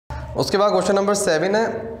उसके बाद question number 7 है,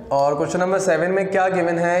 और क्वेश्चन नंबर 7 में क्या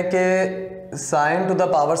गिवन है कि sign to the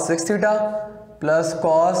power 6 theta plus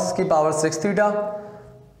cos की पावर 6 थीटा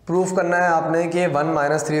प्रूफ करना है आपने कि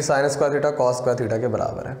 1 - 3 sine square theta cos square theta के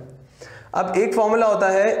बराबर है। अब एक फॉर्मूला होता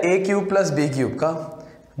है ए क्यूब प्लस बी क्यूब का,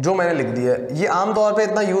 जो मैंने लिख दिया है। ये आमतौर पे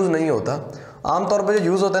इतना यूज़ नहीं होता। आमतौर पे जो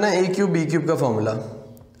यूज़ होता है ना ए क्यूब बी क्यूब का फॉर्मूला,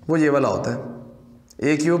 वो ये वाला होता है,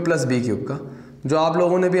 ए क्यूब प्लस बी क्यूब का, जो आप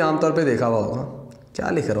लोगों ने भी आमतौर पे देखा हुआ होगा। क्या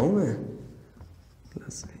लिख रहा हूँ मैं,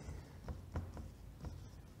 प्लस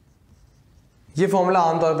ये फॉर्मूला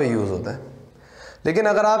आमतौर पे यूज़ होता है। लेकिन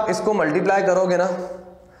अगर आप इसको मल्टीप्लाई करोगे ना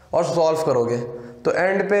और सॉल्व करोगे तो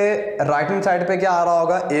एंड पे राइट हैंड साइड पे क्या आ रहा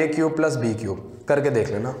होगा, ए क्यूब प्लस बी क्यूब, करके देख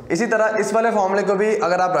लेना। इसी तरह इस वाले फॉर्मूले को भी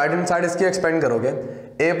अगर आप राइट हैंड साइड इसकी एक्सपेंड करोगे,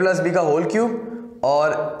 ए प्लस बी का होल क्यूब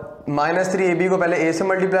और -3ab को पहले a से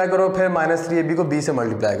मल्टीप्लाई करो, फिर -3ab को b से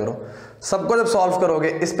मल्टीप्लाई करो। सबको जब सॉल्व करोगे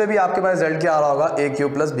इस पे भी आपके पास रिजल्ट क्या आ रहा होगा, a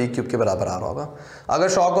cube plus b cube के बराबर आ रहा होगा। अगर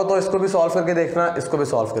शौक हो तो इसको भी सॉल्व करके देखना, इसको भी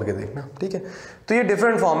सॉल्व करके देखना, ठीक है। तो ये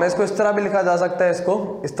डिफरेंट फॉर्म है, इसको इस तरह भी लिखा जा सकता है,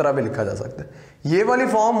 इसको इस तरह भी लिखा जा सकता है। ये वाली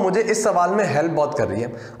फॉर्म मुझे इस सवाल में हेल्प बहुत कर रही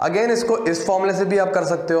है। अगेन इसको इस फॉर्मूले से भी आप कर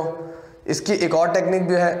सकते हो, इसकी एक और टेक्निक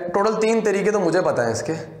भी है। टोटल 3 तरीके तो मुझे पता है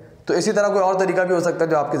इसके, तो इसी तरह कोई और तरीका भी हो सकता है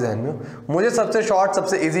जो आपके जहन में हो। मुझे सबसे शॉर्ट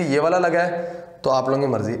सबसे इजी ये वाला लगा है, तो आप लोगों की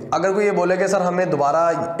मर्जी। अगर कोई ये बोले कि सर हमें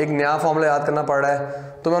दोबारा एक नया फॉर्मूला याद करना पड़ रहा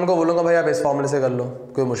है, तो मैं उनको बोलूँगा भाई आप इस फॉर्मूले से कर लो,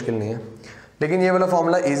 कोई मुश्किल नहीं है। लेकिन ये वाला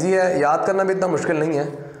फॉर्मूला ईजी है, याद करना भी इतना मुश्किल नहीं है।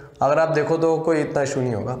 अगर आप देखो तो कोई इतना इशू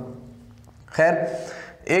नहीं होगा। खैर,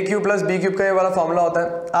 ए क्यूब प्लस बी क्यूब का ये वाला फॉर्मूला होता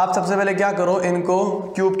है। आप सबसे पहले क्या करो, इनको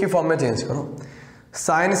क्यूब की फॉर्म में चेंज करो।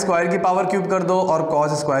 साइन स्क्वायर की पावर क्यूब कर दो और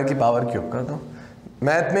कॉस स्क्वायर की पावर क्यूब कर दो।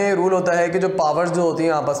 मैथ में रूल होता है कि जो पावर्स जो होती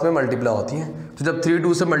हैं आपस में मल्टीप्लाई होती हैं, तो जब 3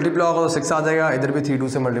 2 से मल्टीप्लाई होगा तो 6 आ जाएगा, इधर भी 3 2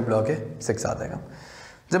 से मल्टीप्लाई होके 6 आ जाएगा।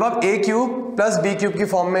 जब आप ए क्यूब प्लस बी क्यूब की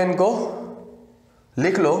फॉर्म में इनको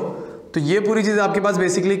लिख लो तो ये पूरी चीज़ आपके पास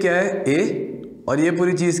बेसिकली क्या है, ए, और ये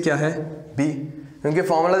पूरी चीज़ क्या है, बी। क्योंकि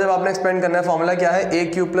फॉर्मूला जब आपने एक्सपेंड करना है, फॉर्मूला क्या है, ए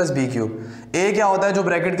क्यूब प्लस बी क्यूब। ए क्या होता है, जो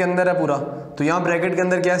ब्रैकेट के अंदर है पूरा, तो यहाँ ब्रैकेट के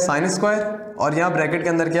अंदर क्या है, साइन स्क्वायर, और यहाँ ब्रैकेट के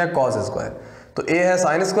अंदर क्या है, कॉस स्क्वायर। तो ए है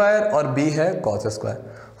साइन स्क्वायर और बी है कॉस स्क्वायर।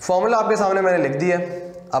 फॉर्मूला आपके सामने मैंने लिख दिया है,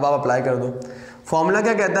 अब आप अप्लाई कर दो। फॉर्मूला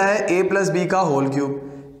क्या कहता है, ए प्लस बी का होल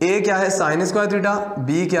क्यूब। ए क्या है, साइन स्क्वायर थीटा,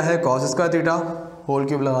 बी क्या है, cos square theta, whole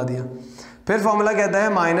cube लगा दिया। फिर फॉर्मूला कहता है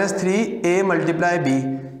 -3a मल्टीप्लाई बी।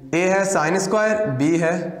 ए है साइन स्क्वायर, बी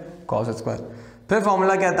है कॉस स्क्वायर। फिर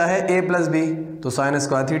फॉर्मूला कहता है a प्लस बी, तो sine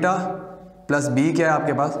square theta plus B क्या है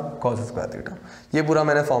आपके पास, कॉस स्क्वायर थीटा। ये पूरा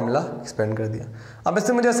मैंने फॉर्मूला एक्सपेंड कर दिया। अब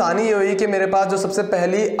इससे मुझे आसानी ये हुई कि मेरे पास जो सबसे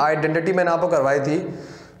पहली आइडेंटिटी मैंने आपको करवाई थी,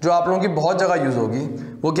 जो आप लोगों की बहुत जगह यूज़ होगी,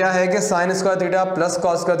 वो क्या है कि sine square theta plus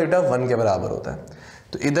cos square theta 1 के बराबर होता है।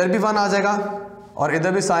 तो इधर भी 1 आ जाएगा और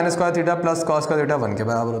इधर भी sine square theta plus cos square theta 1 के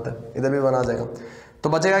बराबर होता है, इधर भी 1 आ जाएगा। तो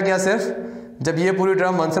बचेगा क्या, सिर्फ जब ये पूरी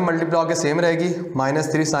टर्म 1 से मल्टीप्लाई होकर सेम रहेगी,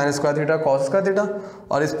 -3 sine square theta cos square theta,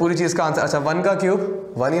 और इस पूरी चीज़ का आंसर, अच्छा 1 का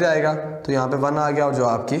क्यूब 1 ही रहेगा, तो यहाँ पे 1 आ गया, और जो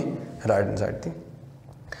आपकी राइट हैंड साइड थी।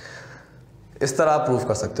 इस तरह आप प्रूफ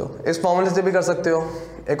कर सकते हो, इस फॉर्मूले से भी कर सकते हो।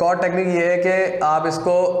 एक और टेक्निक ये है कि आप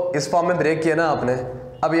इसको इस फॉर्म में ब्रेक किया ना आपने,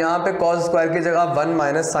 अब यहाँ पे कॉस स्क्वायर की जगह 1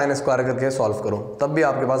 माइनस साइन स्क्वायर करके सॉल्व करो, तब भी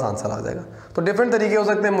आपके पास आंसर आ जाएगा। तो डिफरेंट तरीके हो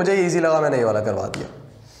सकते हैं, मुझे ईजी लगा, मैंने ये वाला करवा दिया।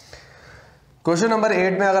 क्वेश्चन नंबर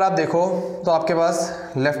 8 में अगर आप देखो तो आपके पास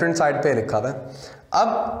लेफ्ट हैंड साइड पे लिखा था।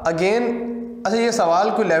 अब अगेन, अच्छा ये सवाल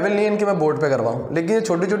कोई लेवल नहीं है इनके मैं बोर्ड पे करवाऊँ, लेकिन ये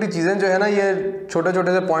छोटी छोटी चीज़ें जो है ना, ये छोटे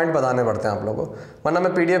छोटे से पॉइंट बताने पड़ते हैं आप लोगों को, वरना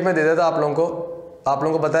मैं PDF में दे देता आप लोगों को। आप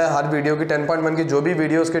लोगों को पता है हर वीडियो की 10.1 की जो भी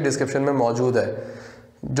वीडियो उसके डिस्क्रिप्शन में मौजूद है,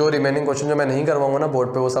 जो रिमेनिंग क्वेश्चन जो मैं नहीं करवाऊंगा ना बोर्ड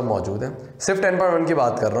पे, वो सब मौजूद है। सिर्फ 10.1 की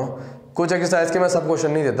बात कर रहा हूँ। कुछ एक्सरसाइज के मैं सब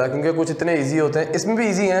क्वेश्चन नहीं देता, क्योंकि कुछ इतने ईजी होते हैं, इसमें भी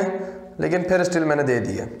ईजी हैं, लेकिन फिर स्टिल मैंने दे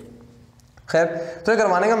दी है। खैर, तो ये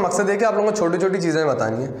करवाने का मकसद है कि आप लोगों को छोटी छोटी चीज़ें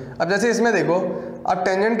बतानी है। अब जैसे इसमें देखो, अब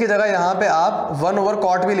टेंजेंट की जगह यहाँ पे आप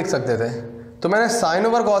 1/cot भी लिख सकते थे, तो मैंने साइन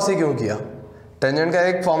ओवर कॉस ही क्यों किया। टेंजेंट का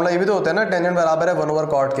एक फॉर्मूला ये भी तो होता है ना, टेंजेंट बराबर है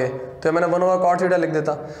 1/cot के, तो मैंने 1/cot थीटा लिख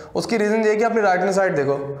देता। उसकी रीज़न ये है कि अपनी राइट हैंड साइड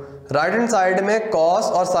देखो, राइट हैंड साइड में कॉस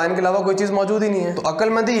और साइन के अलावा कोई चीज़ मौजूद ही नहीं है। तो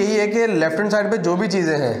अक्लमंदी यही है कि लेफ्ट हैंड साइड पे जो भी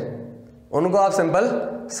चीज़ें हैं उनको आप सिंपल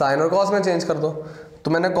साइन और कॉस में चेंज कर दो।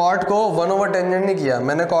 तो मैंने कॉट को 1/टेंजेंट नहीं किया,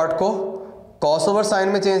 मैंने कॉट को कॉस ओवर साइन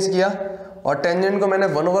में चेंज किया, और टेंजेंट को मैंने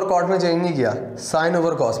 1/cot में चेंज नहीं किया, साइन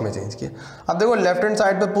ओवर कॉस में चेंज किया। अब देखो लेफ्ट हैंड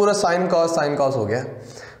साइड पे पूरा साइन कॉस हो गया।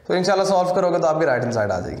 तो इंशाल्लाह सॉल्व करोगे तो आपकी राइट हैंड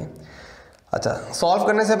साइड आ जाएगी। अच्छा, सॉल्व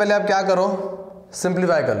करने से पहले आप क्या करो,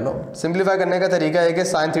 सिंप्लीफाई कर लो। सिंप्लीफाई करने का तरीका है कि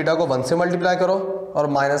साइन थीटा को 1 से मल्टीप्लाई करो और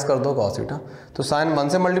माइनस कर दो कॉस थीटा। तो साइन 1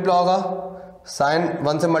 से मल्टीप्लाई होगा, साइन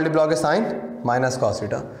 1 से मल्टीप्लाई होगा साइन माइनस कॉस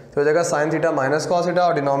थीटा, तो हो जाएगा sine theta minus cos theta,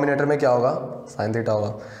 और डिनोमिनेटर में क्या होगा, साइन थीटा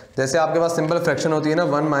होगा। जैसे आपके पास सिंपल फ्रैक्शन होती है ना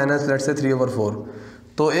 1 माइनस लेट्स से 3/4,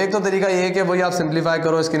 तो एक तो तरीका ये है कि वही आप सिंप्लीफाई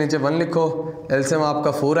करो, इसके नीचे 1 लिखो, एलसीएम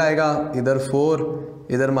आपका 4 आएगा, इधर 4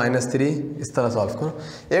 इधर -3, इस तरह सॉल्व करो।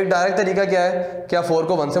 एक डायरेक्ट तरीका क्या है, क्या 4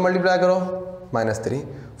 को 1 से मल्टीप्लाई करो, -3,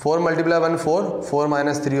 4 × 1 4, 4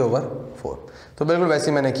 - 3/4, तो बिल्कुल वैसे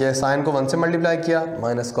ही मैंने किया है, साइन को 1 से मल्टीप्लाई किया,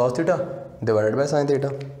 minus cos theta divided by sin theta.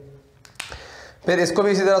 फिर इसको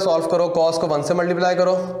भी इसी तरह सॉल्व करो, cos को 1 से मल्टीप्लाई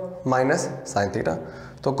करो, माइनस sin थीटा,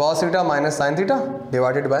 तो cos theta minus sin theta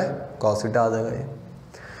divided by cos theta आ जाएगा ये।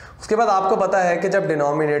 उसके बाद आपको पता है कि जब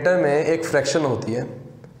डिनोमिनेटर में एक फ्रैक्शन होती है,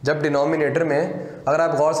 जब डिनोमिनेटर में अगर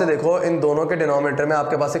आप गौर से देखो इन दोनों के डिनोमिनेटर में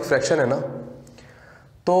आपके पास एक फ्रैक्शन है ना,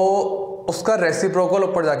 तो उसका रेसिप्रोकल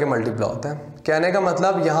ऊपर जाके मल्टीप्लाई होता है। कहने का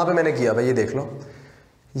मतलब यहाँ पे मैंने किया भाई, ये देख लो,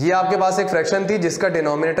 ये आपके पास एक फ्रैक्शन थी जिसका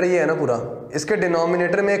डिनोमिनेटर ये है ना पूरा, इसके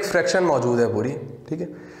डिनोमिनेटर में एक फ्रैक्शन मौजूद है पूरी, ठीक है।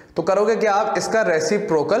 तो करोगे कि आप इसका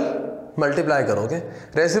रेसिप्रोकल मल्टीप्लाई करोगे।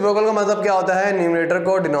 रेसिप्रोकल का मतलब क्या होता है, न्यूमरेटर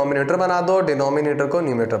को डिनोमिनेटर बना दो, डिनोमिनेटर को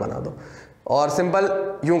न्यूमरेटर बना दो, और सिंपल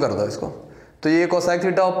यूं कर दो इसको, तो ये कोसेक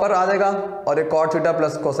थीटा ऊपर आ जाएगा और एक cot theta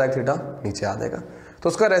plus cosec theta नीचे आ जाएगा। तो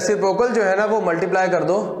उसका रेसिप्रोकल जो है ना वो मल्टीप्लाई कर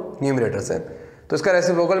दो न्यूमरेटर से, तो इसका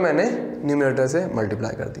रेसिप्रोकल मैंने न्यूमरेटर से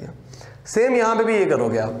मल्टीप्लाई कर दिया। सेम यहाँ पे भी ये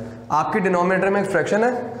करोगे आप, आपकी डिनोमिनेटर में एक फ्रैक्शन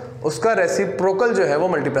है, उसका रेसिप्रोकल जो है वो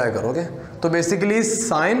मल्टीप्लाई करोगे, तो basically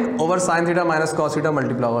sine over sine theta minus cos theta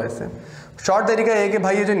multiply हुआ इससे। शॉर्ट तरीका ये है कि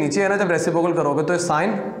भाई ये जो नीचे है ना, जब रेसिप्रोकल करोगे तो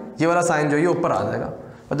साइन, ये वाला साइन जो है ऊपर आ जाएगा,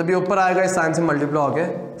 और जब ये ऊपर आएगा इस साइन से मल्टीप्लाई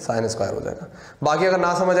होकर साइन स्क्वायर हो जाएगा। बाकी अगर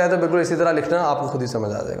ना समझ आए तो बिल्कुल इसी तरह लिखना, आपको खुद ही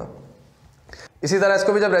समझ आ जाएगा। इसी तरह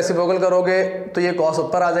इसको भी जब रेसिप्रोकल करोगे तो ये कॉस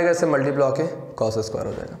ऊपर आ जाएगा, इससे मल्टीप्लाई होकर कॉस स्क्वायर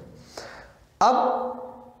हो जाएगा। अब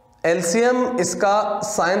एलसीएम इसका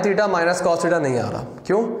sine theta minus cos theta नहीं आ रहा,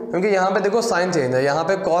 क्यों? क्योंकि यहाँ पे देखो साइन चेंज है, यहाँ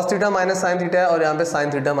पे cos theta minus sine theta है और यहाँ पे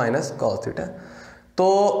sine theta minus cos theta है।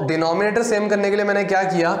 तो डिनोमिनेटर सेम करने के लिए मैंने क्या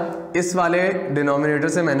किया, इस वाले डिनोमिनेटर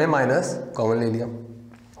से मैंने माइनस कॉमन ले लिया,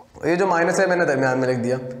 ये जो माइनस है मैंने दरमियान में लिख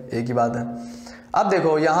दिया, एक ही बात है। अब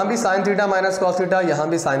देखो यहाँ भी sine theta minus cos theta, यहाँ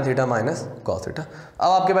भी sine theta minus cos theta.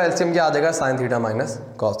 अब आपके पास एलसीएम क्या आ जाएगा, sine theta minus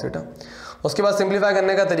cos theta. उसके बाद सिंप्लीफाई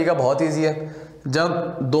करने का तरीका बहुत ईजी है,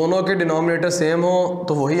 जब दोनों के डिनोमिनेटर सेम हो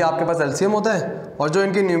तो वही आपके पास एलसीएम होता है, और जो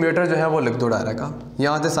इनकी न्यूमरेटर जो है वो लिख दो डायरेक्ट,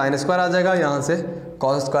 यहाँ से साइन स्क्वायर आ जाएगा, यहाँ से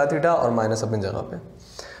कॉस स्क्वायर थीटा और माइनस अपनी जगह पे।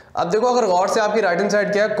 अब देखो अगर गौर से आपकी राइट हैंड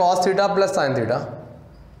साइड क्या है, cos theta plus sine theta,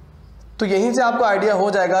 तो यहीं से आपको आइडिया हो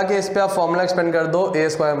जाएगा कि इस पर आप फॉर्मूला एक्सपेंड कर दो ए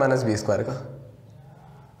स्क्वायर माइनस बी स्क्वायर का।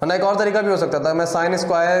 वरना एक और तरीका भी हो सकता था, मैं साइन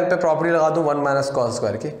स्क्वायर पे प्रॉपर्टी लगा दूं 1 माइनस कॉस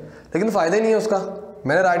स्क्वायर की, लेकिन फायदा ही नहीं है उसका।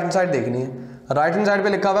 मैंने राइट हैंड साइड देखनी है, राइट हैंड साइड पे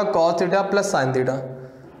लिखा हुआ है cos theta plus sine theta,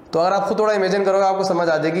 तो अगर आप खुद थोड़ा इमेजिन करोगे आपको समझ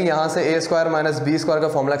आ जाएगी। यहाँ से ए स्क्वायर माइनस बी स्क्वायर का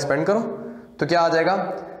फॉर्मूला एक्सपेंड करो तो क्या आ जाएगा,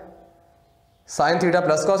 sine theta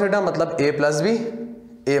plus cos theta मतलब ए प्लस बी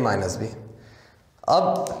ए माइनस बी।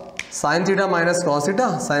 अब sine theta minus cos theta,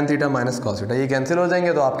 sine theta minus cos theta, ये कैंसिल हो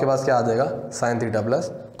जाएंगे, तो आपके पास क्या आ जाएगा, sine theta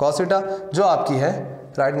plus cos theta, जो आपकी है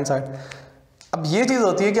राइट हैंड साइड। अब ये चीज़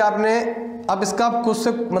होती है कि आपने अब इसका आप कुछ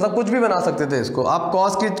से मतलब कुछ भी बना सकते थे इसको, आप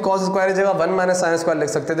कॉस स्क्वायर की जगह 1 माइनस साइन स्क्वायर लिख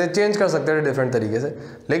सकते थे, चेंज कर सकते थे डिफरेंट तरीके से,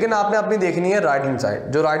 लेकिन आपने अपनी देखनी है राइट हैंड साइड,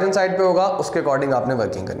 जो राइट हैंड साइड पे होगा उसके अकॉर्डिंग आपने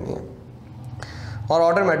वर्किंग करनी है, और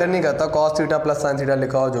ऑर्डर मैटर नहीं करता, cos theta plus sine theta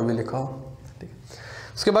लिखा हो जो भी लिखा हो, ठीक है।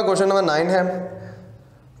 उसके बाद क्वेश्चन नंबर 9 है।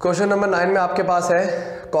 क्वेश्चन नंबर 9 में आपके पास है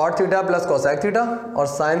cot theta plus cosec theta और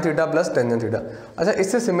sine theta plus tangent theta. अच्छा,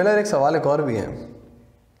 इससे सिमिलर एक सवाल एक और भी है,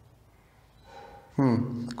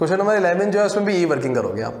 क्वेश्चन नंबर 11 जो है उसमें भी यही वर्किंग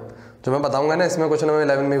करोगे आप, जो मैं बताऊंगा ना इसमें क्वेश्चन नंबर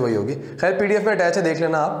 11 में वही होगी। खैर पीडीएफ में अटैच है, देख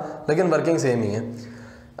लेना आप, लेकिन वर्किंग सेम ही है।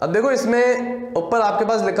 अब देखो इसमें ऊपर आपके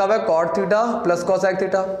पास लिखा हुआ है cot theta plus cosec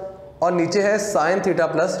theta और नीचे है sine theta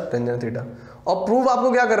plus tangent theta, और प्रूव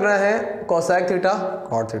आपको क्या करना है, कोसेक थीटा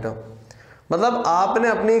कॉट थीटा। मतलब आपने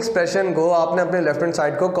अपनी एक्सप्रेशन को, आपने अपने लेफ्ट हैंड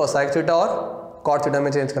साइड को कोसेक थीटा और कॉट थीटा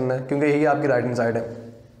में चेंज करना है, क्योंकि यही आपकी राइट हैंड साइड है।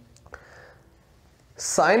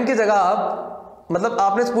 साइन की जगह आप मतलब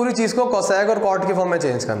आपने इस पूरी चीज को कोसेक और कॉट के फॉर्म में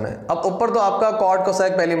चेंज करना है। अब ऊपर तो आपका कॉट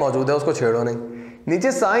कोसेक पहले मौजूद है, उसको छेड़ो नहीं।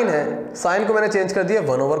 नीचे साइन है, साइन को मैंने चेंज कर दिया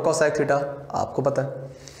 1 ओवर कोसेक थीटा, आपको पता है।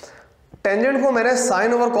 टेंजेंट को मैंने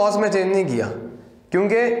साइन ओवर कॉस में चेंज नहीं किया,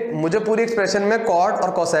 क्योंकि मुझे पूरी एक्सप्रेशन में कॉट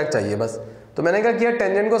और कोसेक चाहिए बस, तो मैंने क्या किया,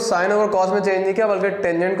 टेंजेंट को साइन ओवर कॉस में चेंज नहीं किया, बल्कि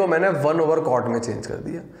टेंजेंट को मैंने 1 ओवर कॉट में चेंज कर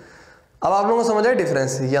दिया। अब आप लोगों को समझ आया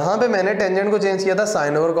डिफरेंस, यहाँ पे मैंने टेंजेंट को चेंज किया था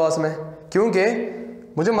साइन ओवर कॉस में, क्योंकि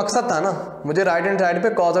मुझे मकसद था ना, मुझे राइट हैंड साइड पे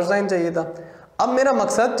कॉस और साइन चाहिए था। अब मेरा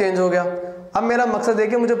मकसद चेंज हो गया, अब मेरा मकसद है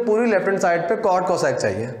कि मुझे पूरी लेफ्ट हैंड साइड पे कॉट कोसेक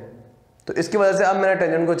चाहिए, तो इसकी वजह से अब मैंने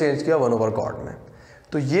टेंजेंट को चेंज किया 1 ओवर कॉट में।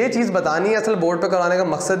 तो ये चीज़ बतानी है, असल बोर्ड पे कराने का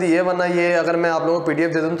मकसद ही है, वरना ये अगर मैं आप लोगों को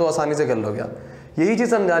पीडीएफ दे दूँ तो आसानी से कर लोगे आप। यही चीज़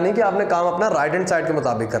समझानी कि आपने काम अपना राइट हैंड साइड के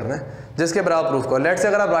मुताबिक करना है, जिसके बराबर प्रूफ करो। लेट से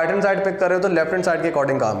अगर आप राइट हैंड साइड पिक कर रहे हो तो लेफ्ट हैंड साइड के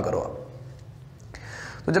अकॉर्डिंग काम करो आप।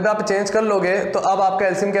 तो जब आप चेंज कर लोगे तो अब आपका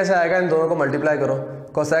एलसीएम कैसे आएगा, इन दोनों को मल्टीप्लाई करो,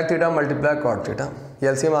 cosec theta multiply cot theta, ये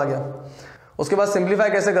एलसीएम आ गया। उसके बाद सिंप्लीफाई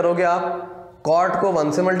कैसे करोगे आप, कॉट को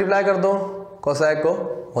 1 से मल्टीप्लाई कर दो, कोसेक को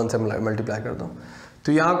 1 से मल्टीप्लाई कर दो,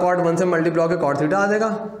 तो यहाँ कॉट 1 से मल्टीप्लाई होकर कॉट थीटा आ जाएगा,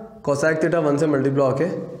 कोसेक थीटा 1 से मल्टीप्लाई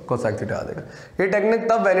होकर कोसेक थीटा आ जाएगा। ये टेक्निक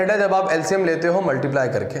तब वैलिड है जब आप एलसीएम लेते हो मल्टीप्लाई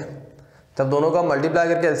करके। जब दोनों का मल्टीप्लाई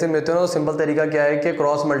करके एलसीएम लेते हो ना, तो सिंपल तरीका क्या है कि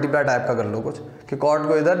क्रॉस मल्टीप्लाई टाइप का कर लो कुछ, कि कॉट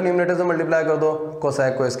को इधर न्यूमरेटर से मल्टीप्लाई कर दो,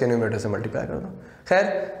 कोसेक को इसके न्यूमरेटर से मल्टीप्लाई कर दो।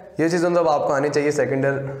 खैर ये चीज़ मतलब आपको आनी चाहिए सेकेंड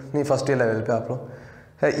ईयर नहीं फर्स्ट ईयर लेवल पे आप लोग,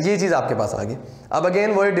 ये चीज़ आपके पास आ गई। अब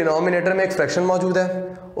अगेन वही डिनोमिनेटर में एक फ्रैक्शन मौजूद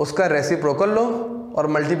है, उसका रेसिप्रोकल लो और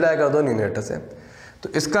मल्टीप्लाई कर दो न्यूमरेटर से। तो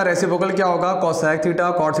इसका रेसिप्रोकल क्या होगा, कोसेक थीटा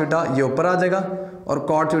कॉट थीटा ये ऊपर आ जाएगा और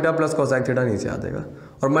cot theta plus cosec theta नीचे आ जाएगा,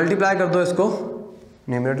 और मल्टीप्लाई कर दो इसको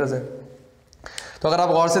न्यूमरेटर से। तो अगर आप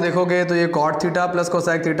गौर से देखोगे तो ये cot theta plus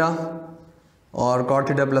cosec theta और cot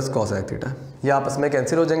theta plus cosec theta ये आपस में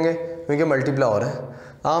कैंसिल हो जाएंगे क्योंकि मल्टीप्लाई हो रहा है।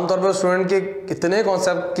 आमतौर पर स्टूडेंट के कितने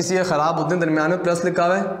कॉन्सेप्ट किसी के ख़राब होते हैं, दरमियान में प्लस लिखा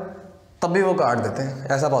हुआ है तब भी वो काट देते हैं,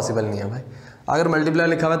 ऐसा पॉसिबल नहीं है भाई। अगर मल्टीप्लाई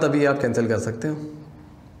लिखा हुआ है तभी आप कैंसिल कर सकते हो।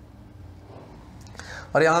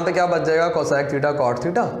 और यहाँ पे क्या बच जाएगा, कोसेक थीटा कॉट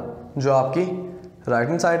थीटा, जो आपकी राइट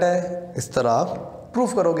हैंड साइड है, इस तरह आप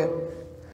प्रूफ करोगे।